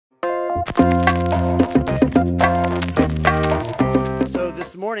So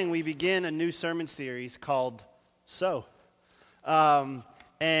this morning we begin a new sermon series called Sow.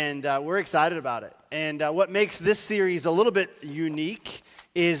 We're excited about it. And what makes this series a little bit unique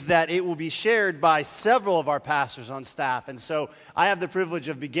is that it will be shared by several of our pastors on staff. And so I have the privilege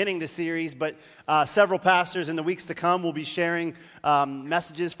of beginning the series, but several pastors in the weeks to come will be sharing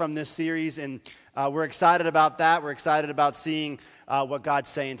messages from this series. And we're excited about that. We're excited about seeing what God's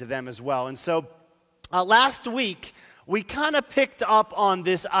saying to them as well. And so last week, we kind of picked up on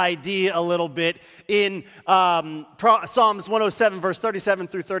this idea a little bit in Psalms 107, verse 37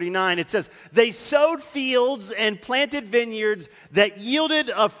 through 39. It says, "They sowed fields and planted vineyards that yielded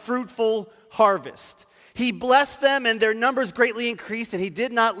a fruitful harvest. He blessed them, and their numbers greatly increased, and he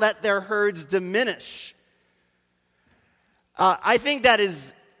did not let their herds diminish." I think that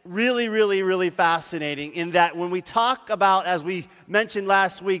is really fascinating in that when we talk about, as we mentioned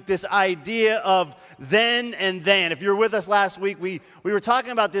last week, this idea of then and then. If you were with us last week, we were talking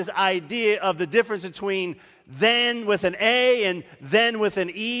about this idea of the difference between then with an A and then with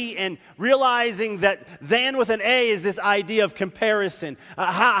an E, and realizing that then with an A is this idea of comparison.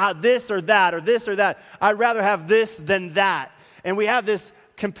 How this or that or this or that. I'd rather have this than that. And we have this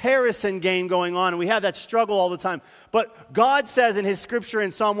comparison game going on, and we have that struggle all the time. But God says in his scripture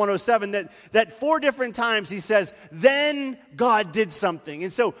in Psalm 107 that 4 different times he says, then God did something.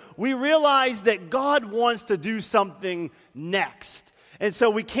 And so we realize that God wants to do something next. And so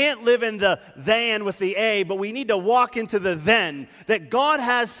we can't live in the then with the A, but we need to walk into the then, that God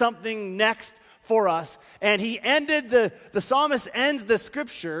has something next for us. And he ended, the psalmist ends the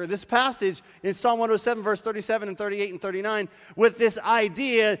scripture, this passage in Psalm 107, verse 37 and 38 and 39, with this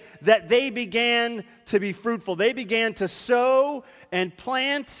idea that they began to be fruitful. They began to sow and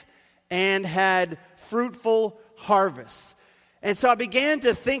plant and had fruitful harvests. And so I began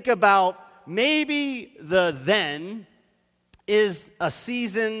to think about maybe the then is a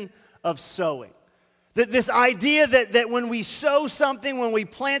season of sowing. This idea that when we sow something, when we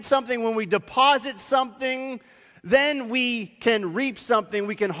plant something, when we deposit something, then we can reap something,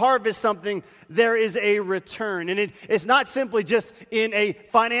 we can harvest something, there is a return. And it's not simply just in a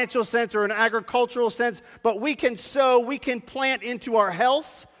financial sense or an agricultural sense, but we can sow, we can plant into our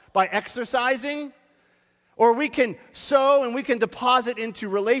health by exercising, or we can sow and we can deposit into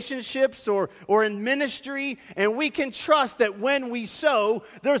relationships or in ministry, and we can trust that when we sow,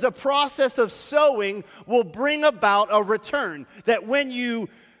 there's a process of sowing will bring about a return. That when you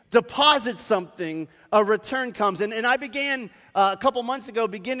deposit something, a return comes. And I began a couple months ago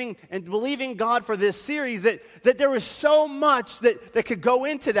beginning and believing God for this series that there was so much that could go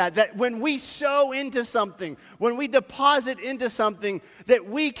into that when we sow into something, when we deposit into something, that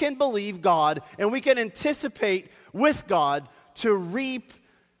we can believe God and we can anticipate with God to reap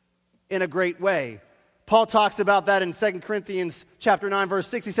in a great way. Paul talks about that in 2 Corinthians chapter 9, verse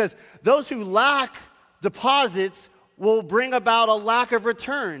 6. He says, those who lack deposits will bring about a lack of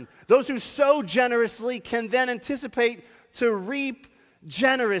return. Those who sow generously can then anticipate to reap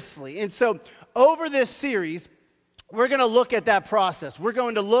generously. And so over this series, we're going to look at that process. We're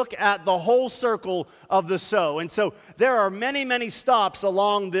going to look at the whole circle of the sow. And so there are many stops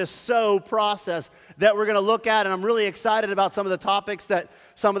along this sow process that we're going to look at, and I'm really excited about some of the topics that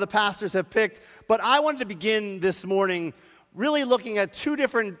some of the pastors have picked. But I wanted to begin this morning really looking at 2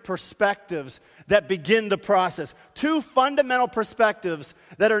 different perspectives that begin the process. 2 fundamental perspectives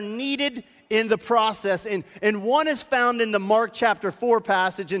that are needed in the process. And one is found in the Mark chapter 4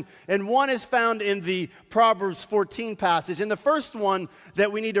 passage, and one is found in the Proverbs 14 passage. And the first one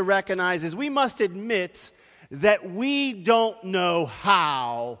that we need to recognize is we must admit that we don't know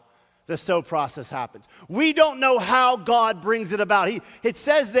how the sow process happens. We don't know how God brings it about. It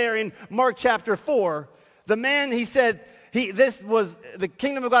says there in Mark chapter 4, the man, he said, the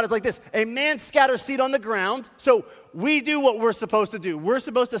kingdom of God is like this. A man scatters seed on the ground. So we do what we're supposed to do. We're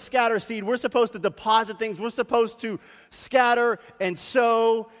supposed to scatter seed. We're supposed to deposit things. We're supposed to scatter and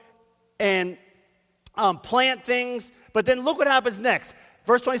sow and plant things. But then look what happens next.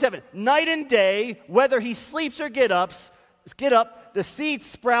 Verse 27, night and day, whether he sleeps or get up, the seed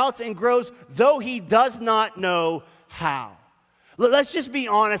sprouts and grows, though he does not know how. Let's just be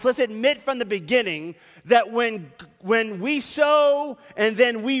honest. Let's admit from the beginning that when we sow and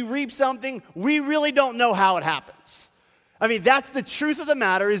then we reap something, we really don't know how it happens. I mean, that's the truth of the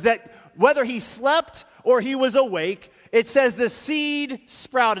matter, is that whether he slept or he was awake, it says the seed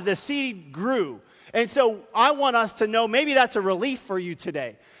sprouted, the seed grew. And so I want us to know, maybe that's a relief for you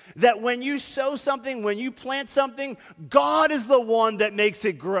today, that when you sow something, when you plant something, God is the one that makes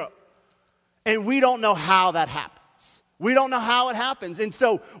it grow. And we don't know how that happens. We don't know how it happens. And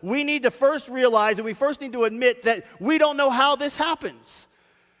so we need to first realize, and we first need to admit that we don't know how this happens.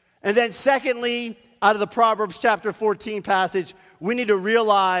 And then secondly, out of the Proverbs chapter 14 passage, we need to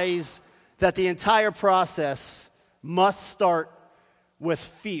realize that the entire process must start with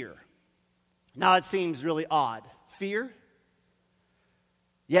fear. Now it seems really odd. Fear?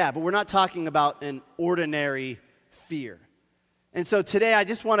 Yeah, but we're not talking about an ordinary fear. And so today I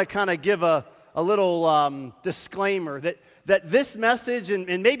just want to kind of give a little disclaimer that this message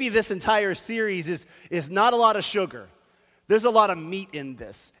and maybe this entire series is not a lot of sugar. There's a lot of meat in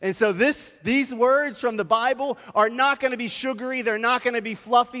this. And so these words from the Bible are not going to be sugary. They're not going to be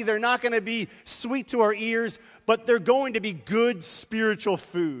fluffy. They're not going to be sweet to our ears. But they're going to be good spiritual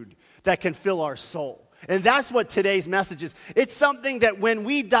food that can fill our soul. And that's what today's message is. It's something that when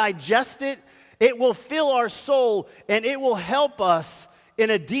we digest it, it will fill our soul and it will help us in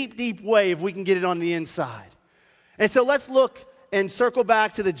a deep, deep way if we can get it on the inside. And so let's look and circle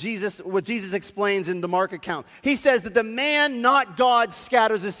back to what Jesus explains in the Mark account. He says that the man, not God,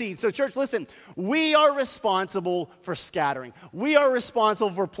 scatters the seed. So church, listen, we are responsible for scattering. We are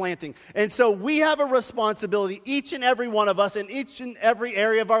responsible for planting. And so we have a responsibility, each and every one of us in each and every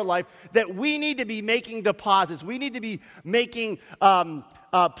area of our life, that we need to be making deposits. We need to be making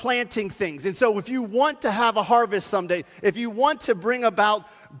planting things. And so if you want to have a harvest someday, if you want to bring about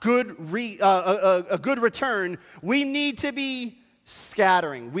a good return, we need to be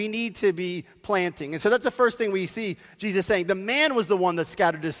scattering. We need to be planting. And so that's the first thing we see Jesus saying. The man was the one that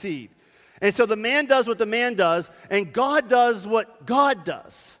scattered the seed. And so the man does what the man does, and God does what God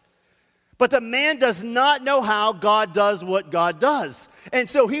does. But the man does not know how God does what God does. And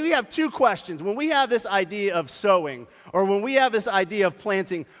so here we have two questions. When we have this idea of sowing, or when we have this idea of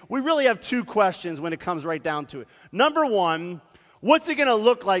planting, we really have two questions when it comes right down to it. Number one, what's it going to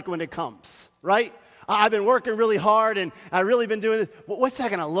look like when it comes, right? I've been working really hard, and I've really been doing this. What's that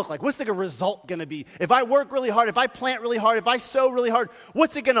going to look like? What's the result going to be? If I work really hard, if I plant really hard, if I sow really hard,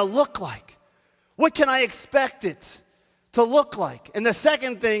 what's it going to look like? What can I expect it to look like? And the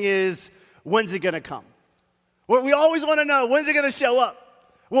second thing is, when's it going to come? Well, we always want to know, when's it going to show up?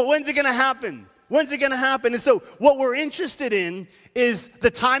 Well, when's it going to happen? When's it going to happen? And so what we're interested in is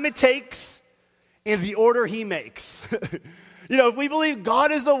the time it takes and the order he makes. If we believe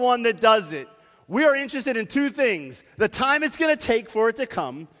God is the one that does it, we are interested in two things: the time it's going to take for it to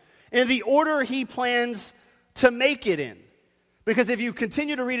come and the order he plans to make it in. Because if you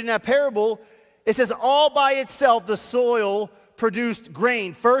continue to read in that parable, it says all by itself the soil produced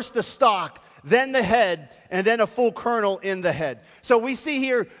grain, first the stalk, then the head, and then a full kernel in the head. So we see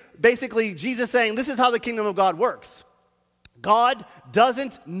here basically Jesus saying this is how the kingdom of God works. God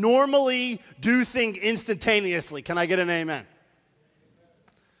doesn't normally do things instantaneously. Can I get an amen?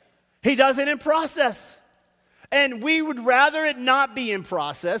 He does it in process. And we would rather it not be in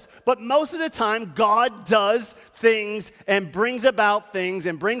process, but most of the time God does things and brings about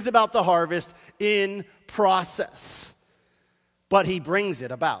the harvest in process. But he brings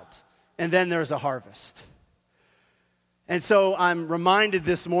it about. And then there's a harvest. And so I'm reminded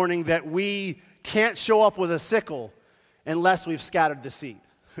this morning that we can't show up with a sickle unless we've scattered the seed.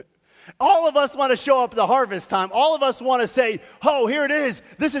 All of us want to show up at the harvest time. All of us want to say, oh, here it is.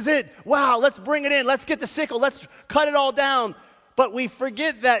 This is it. Wow, let's bring it in. Let's get the sickle. Let's cut it all down. But we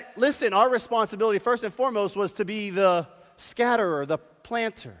forget that, listen, our responsibility first and foremost was to be the scatterer, the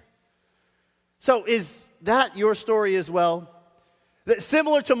planter. So is that your story as well? That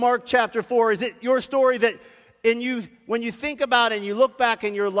similar to Mark chapter 4, is it your story that when you think about it and you look back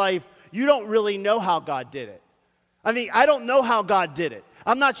in your life, you don't really know how God did it? I mean, I don't know how God did it.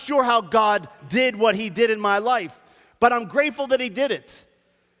 I'm not sure how God did what he did in my life, but I'm grateful that he did it.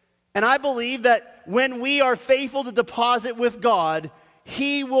 And I believe that when we are faithful to deposit with God,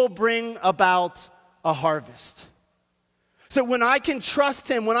 he will bring about a harvest. So when I can trust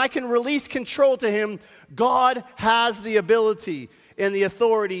him, when I can release control to him, God has the ability and the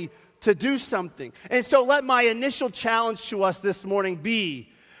authority to do something. And so let my initial challenge to us this morning be,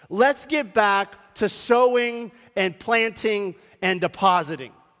 let's get back to sowing and planting and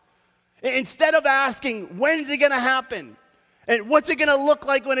depositing. Instead of asking, when's it going to happen? And what's it going to look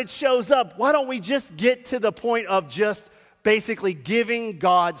like when it shows up? Why don't we just get to the point of just basically giving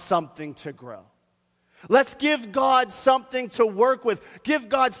God something to grow? Let's give God something to work with. Give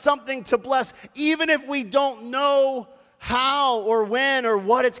God something to bless, even if we don't know how or when or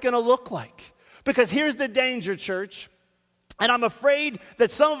what it's going to look like. Because here's the danger, church. And I'm afraid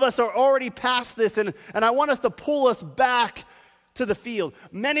that some of us are already past this, and I want us to pull us back to the field.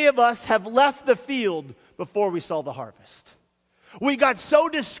 Many of us have left the field before we saw the harvest. We got so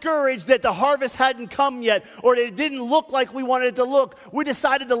discouraged that the harvest hadn't come yet, or it didn't look like we wanted it to look, we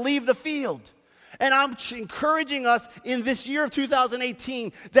decided to leave the field. And I'm encouraging us in this year of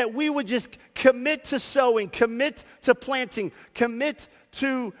 2018 that we would just commit to sowing, commit to planting, commit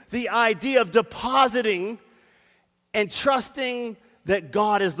to the idea of depositing and trusting that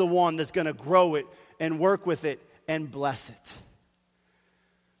God is the one that's going to grow it and work with it and bless it.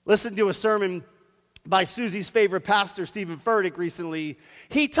 Listen to a sermon by Susie's favorite pastor, Stephen Furtick, recently.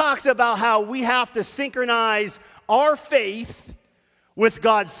 He talks about how we have to synchronize our faith with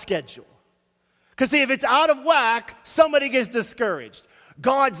God's schedule. Because see, if it's out of whack, somebody gets discouraged.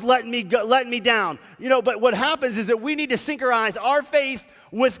 God's letting me down. But what happens is that we need to synchronize our faith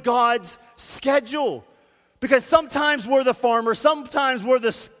with God's schedule. Because sometimes we're the farmer, sometimes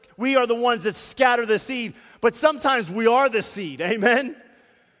we are the ones that scatter the seed, but sometimes we are the seed, amen?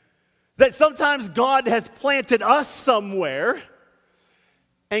 That sometimes God has planted us somewhere,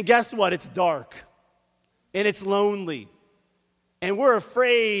 and guess what? It's dark, and it's lonely, and we're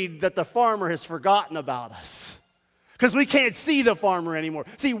afraid that the farmer has forgotten about us. Because we can't see the farmer anymore.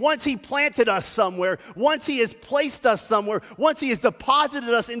 See, once he planted us somewhere, once he has placed us somewhere, once he has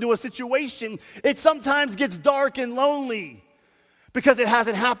deposited us into a situation, it sometimes gets dark and lonely because it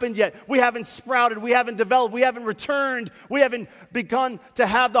hasn't happened yet. We haven't sprouted, we haven't developed, we haven't returned, we haven't begun to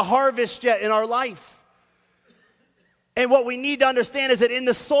have the harvest yet in our life. And what we need to understand is that in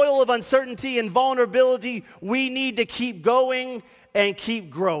the soil of uncertainty and vulnerability, we need to keep going and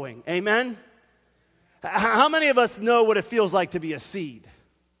keep growing. Amen? How many of us know what it feels like to be a seed?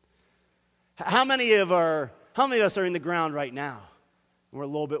 How many of us are in the ground right now? We're a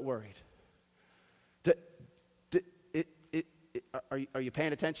little bit worried. Are you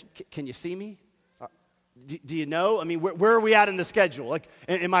paying attention? Can you see me? Do you know? I mean, where are we at in the schedule? Like,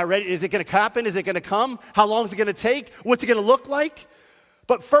 am I ready? Is it going to happen? Is it going to come? How long is it going to take? What's it going to look like?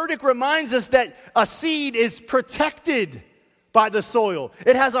 But Furtick reminds us that a seed is protected by the soil.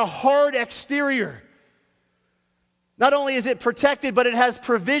 It has a hard exterior. Not only is it protected, but it has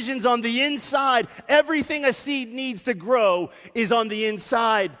provisions on the inside. Everything a seed needs to grow is on the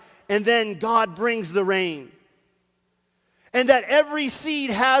inside. And then God brings the rain. And that every seed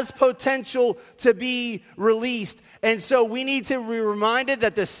has potential to be released. And so we need to be reminded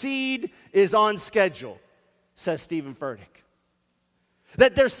that the seed is on schedule, says Stephen Furtick.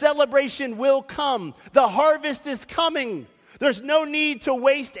 That their celebration will come. The harvest is coming. There's no need to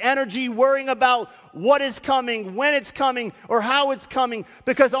waste energy worrying about what is coming, when it's coming, or how it's coming,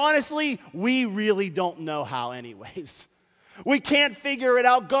 because honestly, we really don't know how anyways. We can't figure it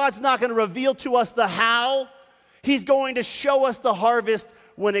out. God's not going to reveal to us the how. He's going to show us the harvest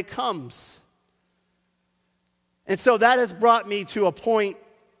when it comes. And so that has brought me to a point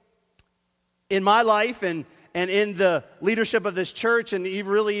in my life and in the leadership of this church and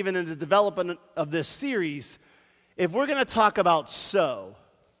really even in the development of this series. If we're going to talk about sow,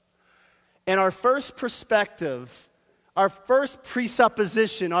 and our first perspective, our first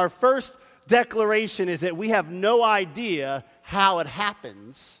presupposition, our first declaration is that we have no idea how it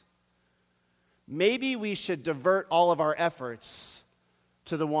happens, maybe we should divert all of our efforts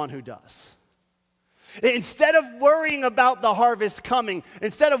to the one who does. Instead of worrying about the harvest coming,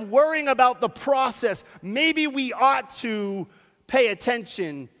 instead of worrying about the process, maybe we ought to pay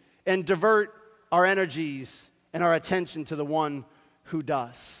attention and divert our energies and our attention to the one who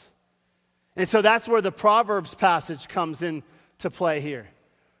does. And so that's where the Proverbs passage comes into play here.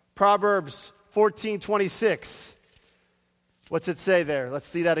 Proverbs 14:26. What's it say there? Let's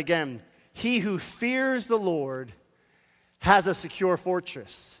see that again. He who fears the Lord has a secure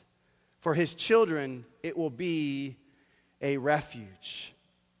fortress. For his children it will be a refuge.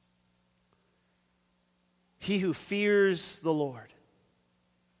 He who fears the Lord.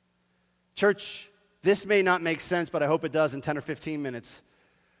 Church, this may not make sense, but I hope it does in 10 or 15 minutes.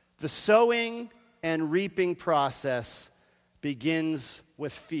 The sowing and reaping process begins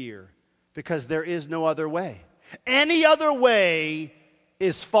with fear because there is no other way. Any other way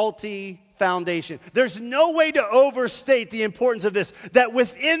is faulty foundation. There's no way to overstate the importance of this, that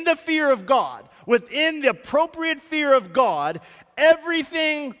within the fear of God, within the appropriate fear of God,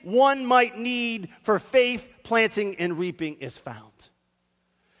 everything one might need for faith, planting, and reaping is found.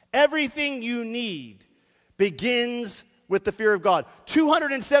 Everything you need begins with the fear of God.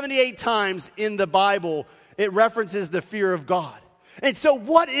 278 times in the Bible, it references the fear of God. And so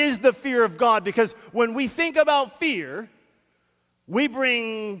what is the fear of God? Because when we think about fear, we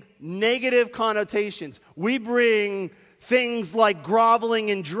bring negative connotations. We bring things like groveling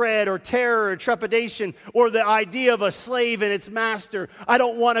in dread or terror or trepidation or the idea of a slave and its master. I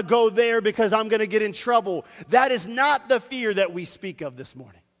don't want to go there because I'm going to get in trouble. That is not the fear that we speak of this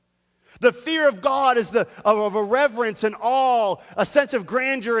morning. The fear of God is of a reverence and awe, a sense of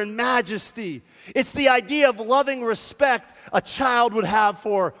grandeur and majesty. It's the idea of loving respect a child would have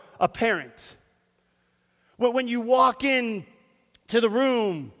for a parent. When you walk in to the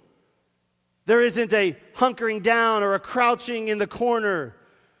room, there isn't a hunkering down or a crouching in the corner,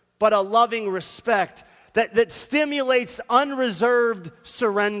 but a loving respect that stimulates unreserved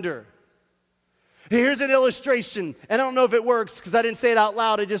surrender. Here's an illustration, and I don't know if it works because I didn't say it out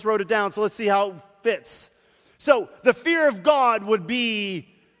loud, I just wrote it down, so let's see how it fits. So the fear of God would be,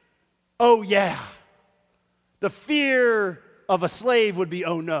 oh yeah. The fear of a slave would be,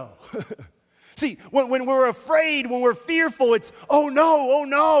 oh no. See, when we're afraid, when we're fearful, it's, oh no, oh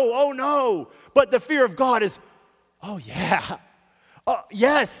no, oh no. But the fear of God is, oh yeah,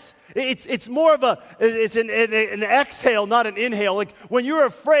 yes. It's more of it's an exhale, not an inhale. Like when you're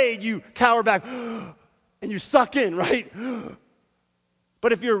afraid, you cower back and you suck in, right?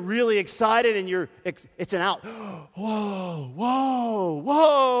 But if you're really excited and it's an out. Whoa, whoa,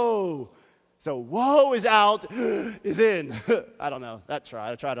 whoa. So whoa is out, is in. I don't know. I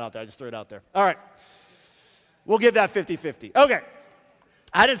tried it out there. I just threw it out there. All right. We'll give that 50-50. Okay.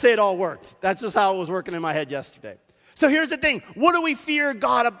 I didn't say it all worked. That's just how it was working in my head yesterday. So here's the thing. What do we fear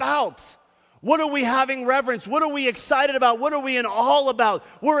God about? What are we having reverence? What are we excited about? What are we in awe about?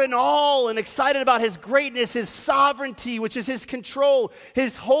 We're in awe and excited about His greatness, His sovereignty, which is His control,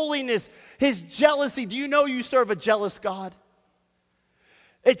 His holiness, His jealousy. Do you know you serve a jealous God?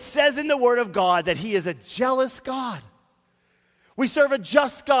 It says in the Word of God that He is a jealous God. We serve a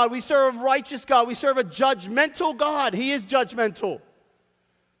just God. We serve a righteous God. We serve a judgmental God. He is judgmental.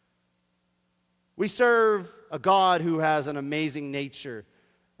 We serve a God who has an amazing nature,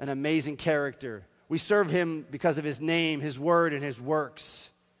 an amazing character. We serve Him because of His name, His word, and His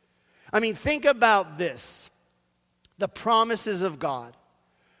works. I mean, think about this. The promises of God.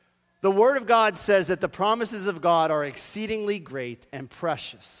 The Word of God says that the promises of God are exceedingly great and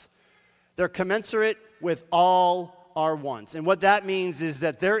precious. They're commensurate with all our wants. And what that means is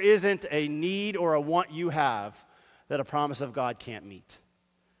that there isn't a need or a want you have that a promise of God can't meet.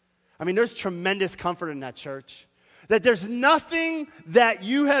 I mean, there's tremendous comfort in that, church. That there's nothing that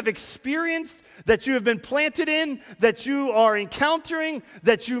you have experienced, that you have been planted in, that you are encountering,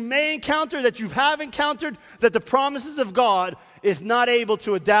 that you may encounter, that you have encountered, that the promises of God is not able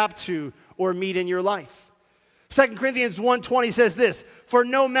to adapt to or meet in your life. 2 Corinthians 1:20 says this, "For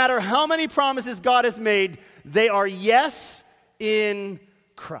no matter how many promises God has made, they are yes in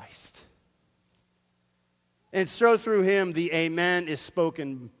Christ. And so through Him, the amen is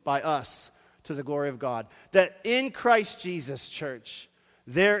spoken by us to the glory of God." That in Christ Jesus, church,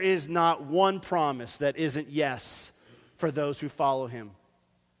 there is not one promise that isn't yes for those who follow Him.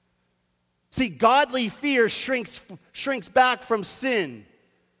 See, godly fear shrinks back from sin.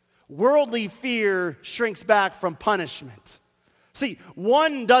 Worldly fear shrinks back from punishment. See,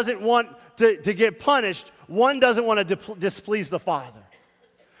 one doesn't want to get punished. One doesn't want to displease the Father.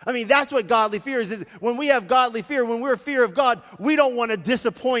 I mean, that's what godly fear is. When we have godly fear, when we're fear of God, we don't want to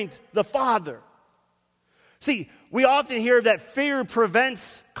disappoint the Father. See, we often hear that fear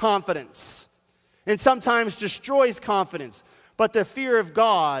prevents confidence and sometimes destroys confidence. But the fear of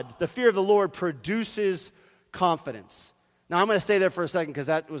God, the fear of the Lord, produces confidence. Now, I'm going to stay there for a second because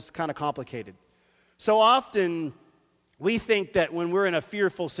that was kind of complicated. So often, we think that when we're in a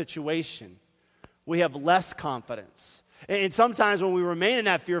fearful situation, we have less confidence. And sometimes when we remain in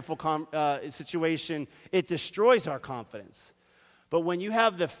that fearful situation, it destroys our confidence. But when you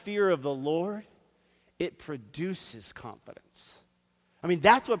have the fear of the Lord, it produces confidence. I mean,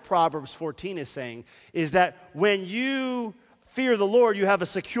 that's what Proverbs 14 is saying, is that when you fear the Lord, you have a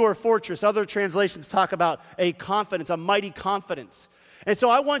secure fortress. Other translations talk about a confidence, a mighty confidence. And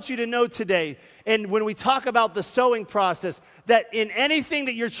so I want you to know today, and when we talk about the sowing process, that in anything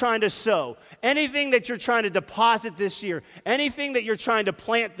that you're trying to sow, anything that you're trying to deposit this year, anything that you're trying to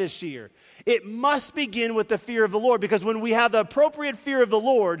plant this year, it must begin with the fear of the Lord. Because when we have the appropriate fear of the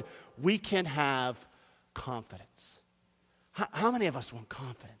Lord, we can have confidence. How many of us want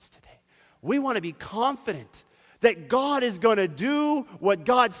confidence today? We want to be confident that God is going to do what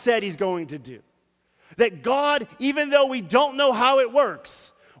God said He's going to do. That God, even though we don't know how it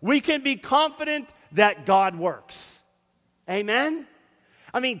works, we can be confident that God works. Amen?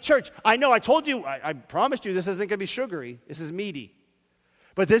 I mean, church, I know I told you, I promised you this isn't going to be sugary. This is meaty.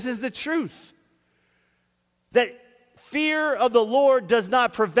 But this is the truth. That fear of the Lord does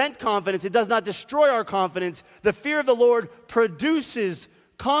not prevent confidence. It does not destroy our confidence. The fear of the Lord produces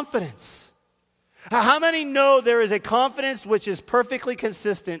confidence. How many know there is a confidence which is perfectly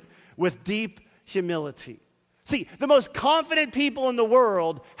consistent with deep humility? See, the most confident people in the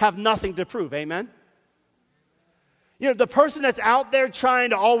world have nothing to prove. Amen? You know, the person that's out there trying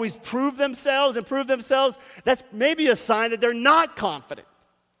to always prove themselves, that's maybe a sign that they're not confident.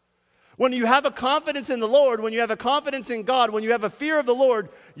 When you have a confidence in the Lord, when you have a confidence in God, when you have a fear of the Lord,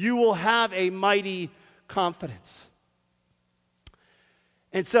 you will have a mighty confidence.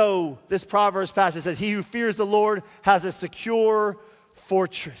 And so this Proverbs passage says, he who fears the Lord has a secure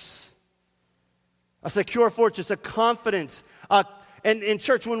fortress. A secure fortress, a confidence. And in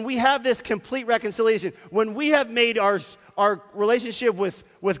church, when we have this complete reconciliation, when we have made our relationship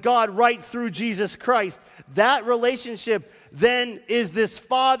with God right through Jesus Christ, that relationship then is this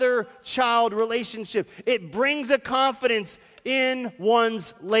father-child relationship. It brings a confidence in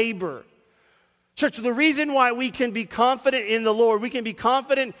one's labor. Church, the reason why we can be confident in the Lord, we can be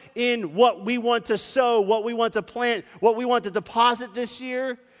confident in what we want to sow, what we want to plant, what we want to deposit this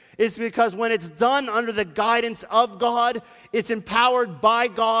year, is because when it's done under the guidance of God, it's empowered by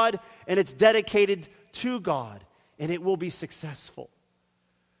God, and it's dedicated to God, and it will be successful.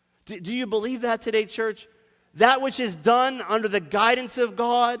 Do you believe that today, church? That which is done under the guidance of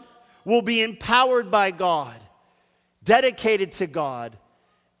God will be empowered by God, dedicated to God,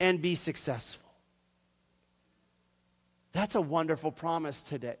 and be successful. That's a wonderful promise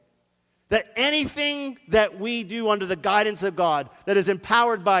today. That anything that we do under the guidance of God, that is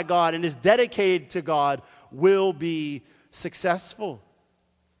empowered by God and is dedicated to God, will be successful.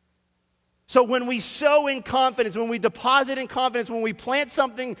 So when we sow in confidence, when we deposit in confidence, when we plant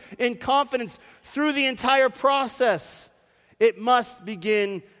something in confidence through the entire process, it must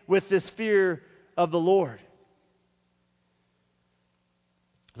begin with this fear of the Lord.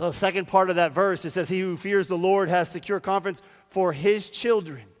 The second part of that verse, it says, he who fears the Lord has secure confidence for his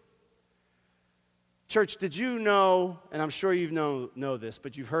children. Church, did you know, and I'm sure you know this,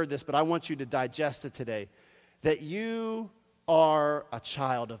 but you've heard this, but I want you to digest it today, that you are a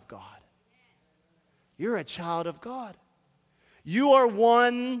child of God. You're a child of God. You are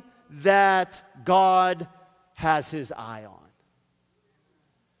one that God has his eye on.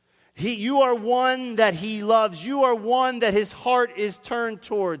 You are one that he loves. You are one that his heart is turned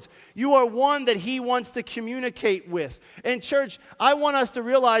towards. You are one that he wants to communicate with. And church, I want us to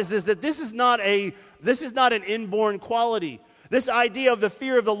realize that this is not an inborn quality. This idea of the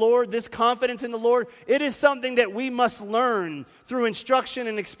fear of the Lord, this confidence in the Lord, it is something that we must learn through instruction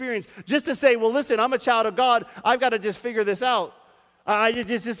and experience. Just to say, well, listen, I'm a child of God. I've got to just figure this out.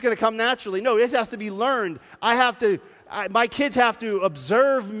 It's just going to come naturally. No, this has to be learned. My kids have to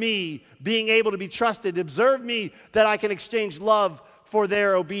observe me being able to be trusted, observe me that I can exchange love for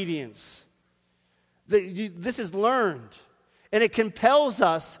their obedience. This is learned, and it compels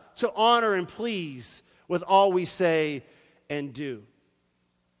us to honor and please with all we say and do.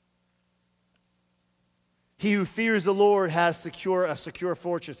 He who fears the Lord has a secure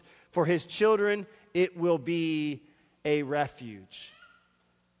fortress. For his children, it will be a refuge.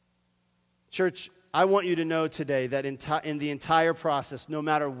 Church, I want you to know today that in the entire process, no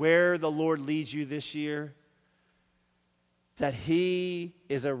matter where the Lord leads you this year, that he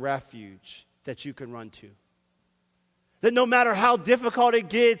is a refuge that you can run to. That no matter how difficult it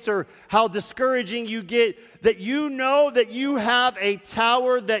gets or how discouraging you get, that you know that you have a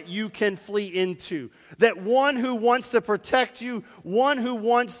tower that you can flee into. That one who wants to protect you, one who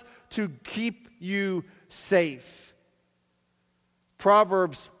wants to keep you safe.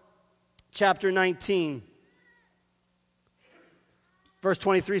 Proverbs chapter 19, verse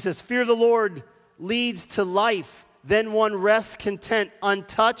 23 says, fear the Lord leads to life, then one rests content,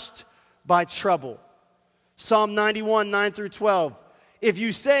 untouched by trouble. Psalm 91, 9 through 12. If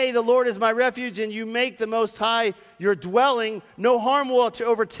you say, the Lord is my refuge, and you make the Most High your dwelling, no harm will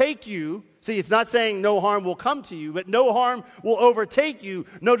overtake you. See, it's not saying no harm will come to you, but no harm will overtake you.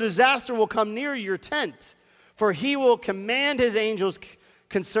 No disaster will come near your tent. For he will command his angels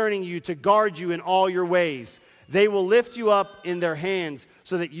concerning you to guard you in all your ways. They will lift you up in their hands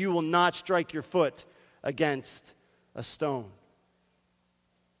so that you will not strike your foot against a stone.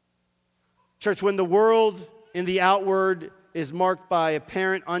 Church, when the world in the outward is marked by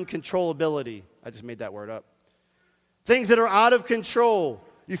apparent uncontrollability, I just made that word up, things that are out of control,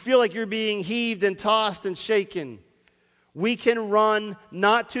 you feel like you're being heaved and tossed and shaken, we can run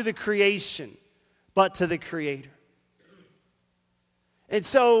not to the creation, but to the Creator. And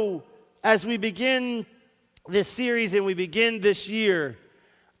so, as we begin this series and we begin this year,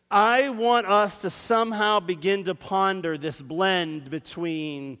 I want us to somehow begin to ponder this blend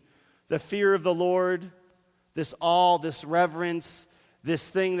between the fear of the Lord, this awe, this reverence, this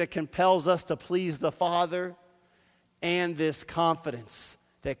thing that compels us to please the Father, and this confidence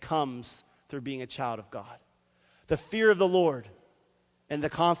that comes through being a child of God. The fear of the Lord and the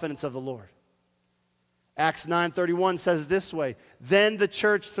confidence of the Lord. Acts 9:31 says it this way, then the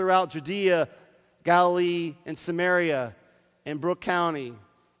church throughout Judea, Galilee, and Samaria, and Brooke County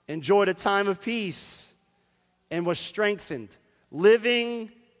enjoyed a time of peace and was strengthened,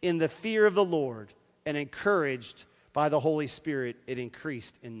 living in the fear of the Lord and encouraged by the Holy Spirit, it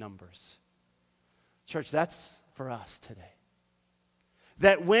increased in numbers. Church, that's for us today.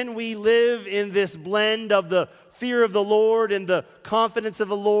 That when we live in this blend of the fear of the Lord and the confidence of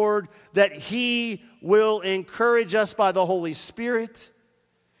the Lord, that He will encourage us by the Holy Spirit,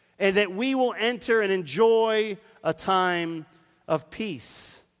 and that we will enter and enjoy a time of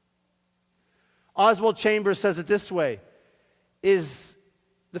peace. Oswald Chambers says it this way, is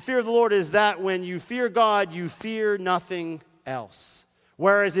the fear of the Lord is that when you fear God, you fear nothing else.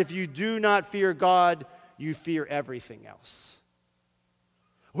 Whereas if you do not fear God, you fear everything else.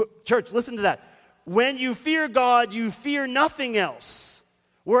 Church, listen to that. When you fear God, you fear nothing else.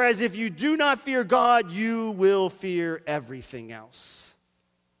 Whereas if you do not fear God, you will fear everything else.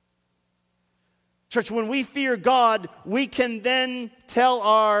 Church, when we fear God, we can then tell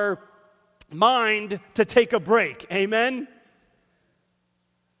our mind to take a break. Amen?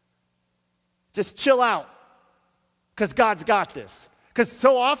 Just chill out, because God's got this. Because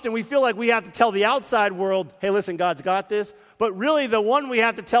so often we feel like we have to tell the outside world, hey, listen, God's got this. But really the one we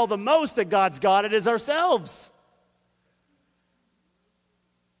have to tell the most that God's got it is ourselves.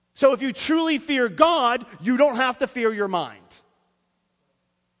 So if you truly fear God, you don't have to fear your mind.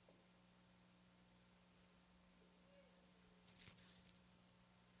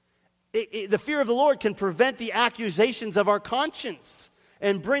 The fear of the Lord can prevent the accusations of our conscience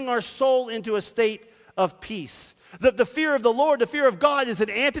and bring our soul into a state of peace. The fear of the Lord, the fear of God, is an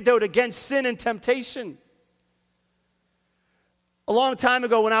antidote against sin and temptation. A long time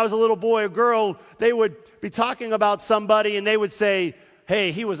ago when I was a little boy or girl, they would be talking about somebody and they would say,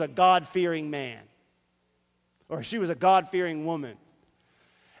 hey, he was a God-fearing man. Or she was a God-fearing woman.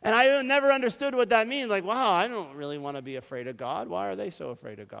 And I never understood what that means. Like, wow, I don't really want to be afraid of God. Why are they so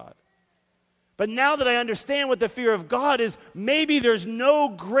afraid of God? But now that I understand what the fear of God is, maybe there's no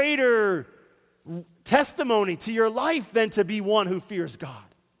greater testimony to your life than to be one who fears God.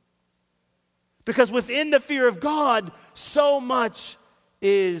 Because within the fear of God, so much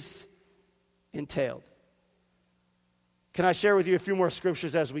is entailed. Can I share with you a few more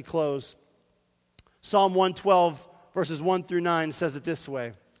scriptures as we close? Psalm 112, verses 1 through 9 says it this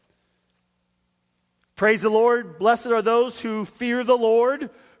way. Praise the Lord. Blessed are those who fear the Lord,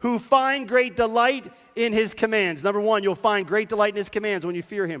 who find great delight in His commands. Number one, you'll find great delight in His commands when you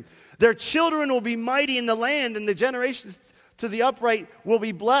fear Him. Their children will be mighty in the land, and the generations to the upright will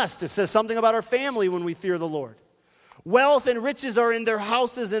be blessed. It says something about our family when we fear the Lord. Wealth and riches are in their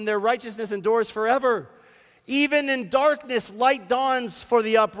houses, and their righteousness endures forever. Even in darkness, light dawns for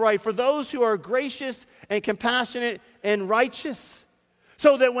the upright, for those who are gracious and compassionate and righteous.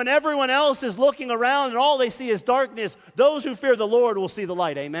 So that when everyone else is looking around and all they see is darkness, those who fear the Lord will see the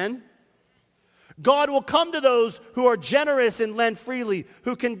light. Amen? God will come to those who are generous and lend freely,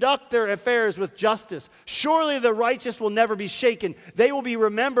 who conduct their affairs with justice. Surely the righteous will never be shaken. They will be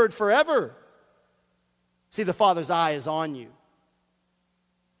remembered forever. See, the Father's eye is on you.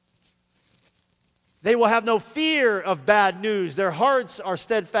 They will have no fear of bad news. Their hearts are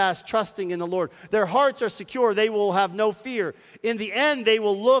steadfast, trusting in the Lord. Their hearts are secure. They will have no fear. In the end, they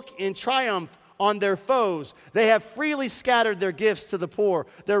will look in triumph on their foes. They have freely scattered their gifts to the poor.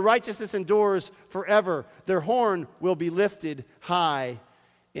 Their righteousness endures forever. Their horn will be lifted high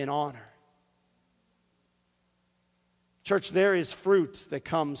in honor. Church, there is fruit that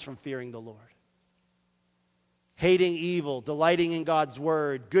comes from fearing the Lord. Hating evil, delighting in God's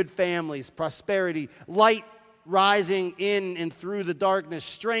word, good families, prosperity, light rising in and through the darkness,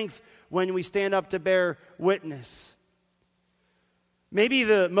 strength when we stand up to bear witness. Maybe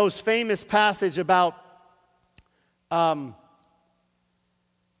the most famous passage about the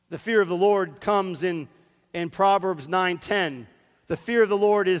fear of the Lord comes in Proverbs 9:10. The fear of the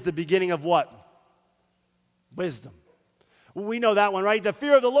Lord is the beginning of what? Wisdom. Well, we know that one, right? The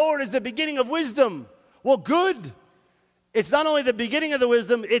fear of the Lord is the beginning of wisdom. Well, good. It's not only the beginning of the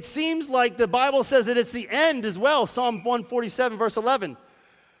wisdom, it seems like the Bible says that it's the end as well. Psalm 147, verse 11.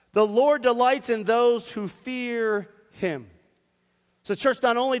 The Lord delights in those who fear Him. So church,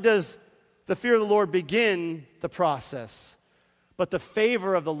 not only does the fear of the Lord begin the process, but the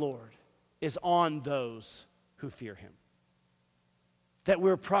favor of the Lord is on those who fear him. That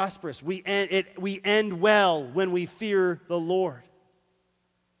we're prosperous. We end well when we fear the Lord.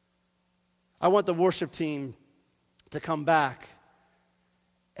 I want the worship team to come back.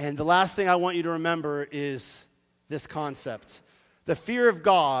 And the last thing I want you to remember is this concept. The fear of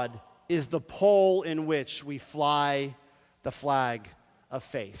God is the pole in which we fly the flag of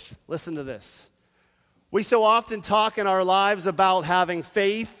faith. Listen to this. We so often talk in our lives about having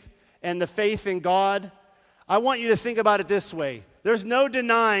faith and the faith in God. I want you to think about it this way. There's no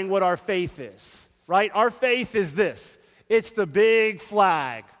denying what our faith is, right? Our faith is this. It's the big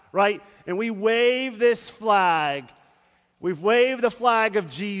flag, right? And we wave this flag. We've waved the flag of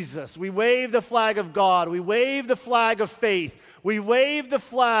Jesus. We wave the flag of God. We wave the flag of faith. We wave the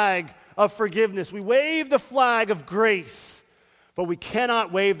flag of forgiveness. We wave the flag of grace. But we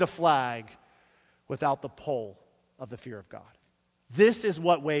cannot wave the flag without the pole of the fear of God. This is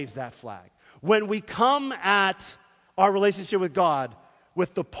what waves that flag. When we come at our relationship with God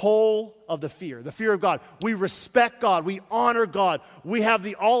with the pole of the fear of God, we respect God, we honor God, we have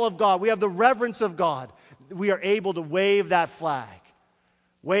the awe of God, we have the reverence of God, we are able to wave that flag.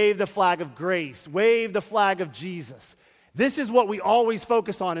 Wave the flag of grace, wave the flag of Jesus. This is what we always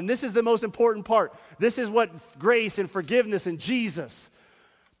focus on, and this is the most important part. This is what grace and forgiveness and Jesus.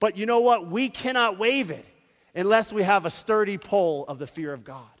 But you know what? We cannot wave it unless we have a sturdy pole of the fear of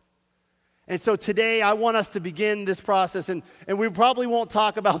God. And so today I want us to begin this process, and we probably won't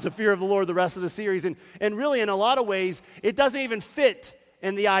talk about the fear of the Lord the rest of the series. And really, in a lot of ways, it doesn't even fit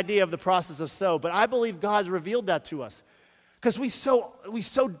in the idea of the process of sow. But I believe God's revealed that to us. Because we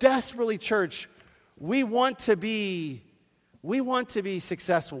so desperately, church, we want to be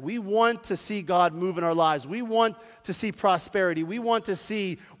successful. We want to see God move in our lives. We want to see prosperity. We want to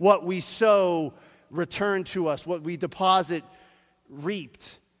see what we sow return to us, what we deposit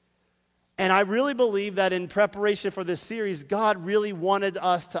reaped. And I really believe that in preparation for this series, God really wanted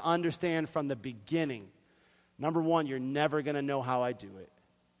us to understand from the beginning. Number one, you're never going to know how I do it.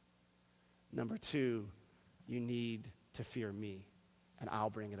 Number two, you need to fear me, and I'll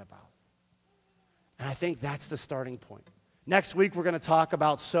bring it about. And I think that's the starting point. Next week, we're going to talk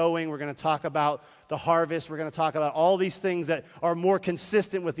about sowing. We're going to talk about the harvest. We're going to talk about all these things that are more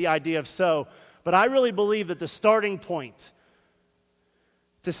consistent with the idea of sow. But I really believe that the starting point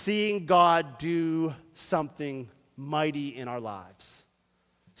to seeing God do something mighty in our lives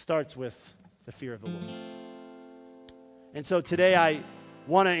starts with the fear of the Lord. And so today I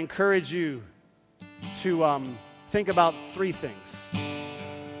want to encourage you to think about three things.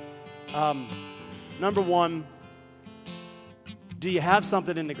 Number one, do you have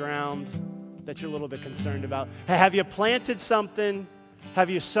something in the ground that you're a little bit concerned about? Have you planted something? Have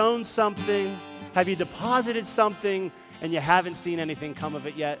you sown something? Have you deposited something and you haven't seen anything come of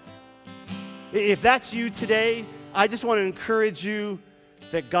it yet? If that's you today, I just want to encourage you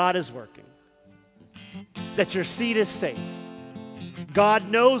that God is working, that your seed is safe. God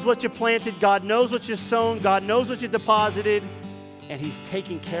knows what you planted, God knows what you sown, God knows what you deposited, and He's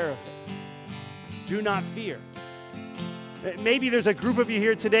taking care of it. Do not fear. Maybe there's a group of you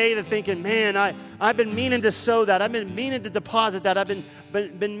here today that are thinking, man, I've been meaning to sow that. I've been meaning to deposit that. I've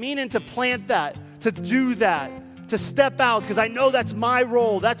been meaning to plant that, to do that, to step out, because I know that's my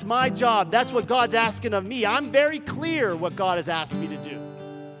role. That's my job. That's what God's asking of me. I'm very clear what God has asked me to do.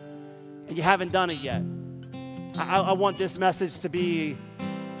 And you haven't done it yet. I want this message to be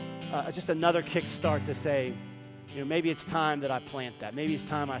just another kickstart to say, maybe it's time that I plant that. Maybe it's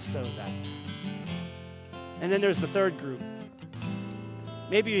time I sow that. And then there's the third group.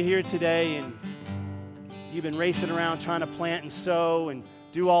 Maybe you're here today and you've been racing around trying to plant and sow and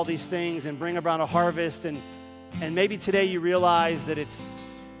do all these things and bring about a harvest. And maybe today you realize that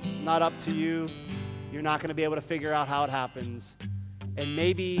it's not up to you. You're not going to be able to figure out how it happens. And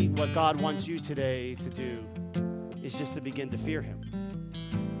maybe what God wants you today to do is just to begin to fear Him.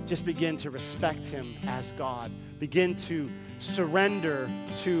 Just begin to respect Him as God. Begin to surrender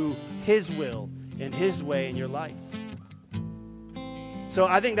to His will and His way in your life. So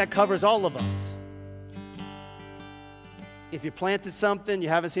I think that covers all of us. If you planted something, you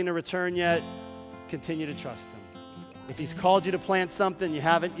haven't seen a return yet, continue to trust Him. If He's called you to plant something, you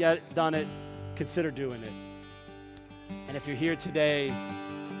haven't yet done it, consider doing it. And if you're here today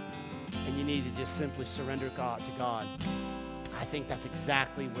and you need to just simply surrender God to God, I think that's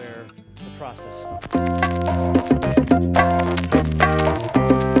exactly where the process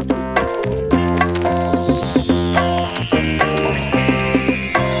starts.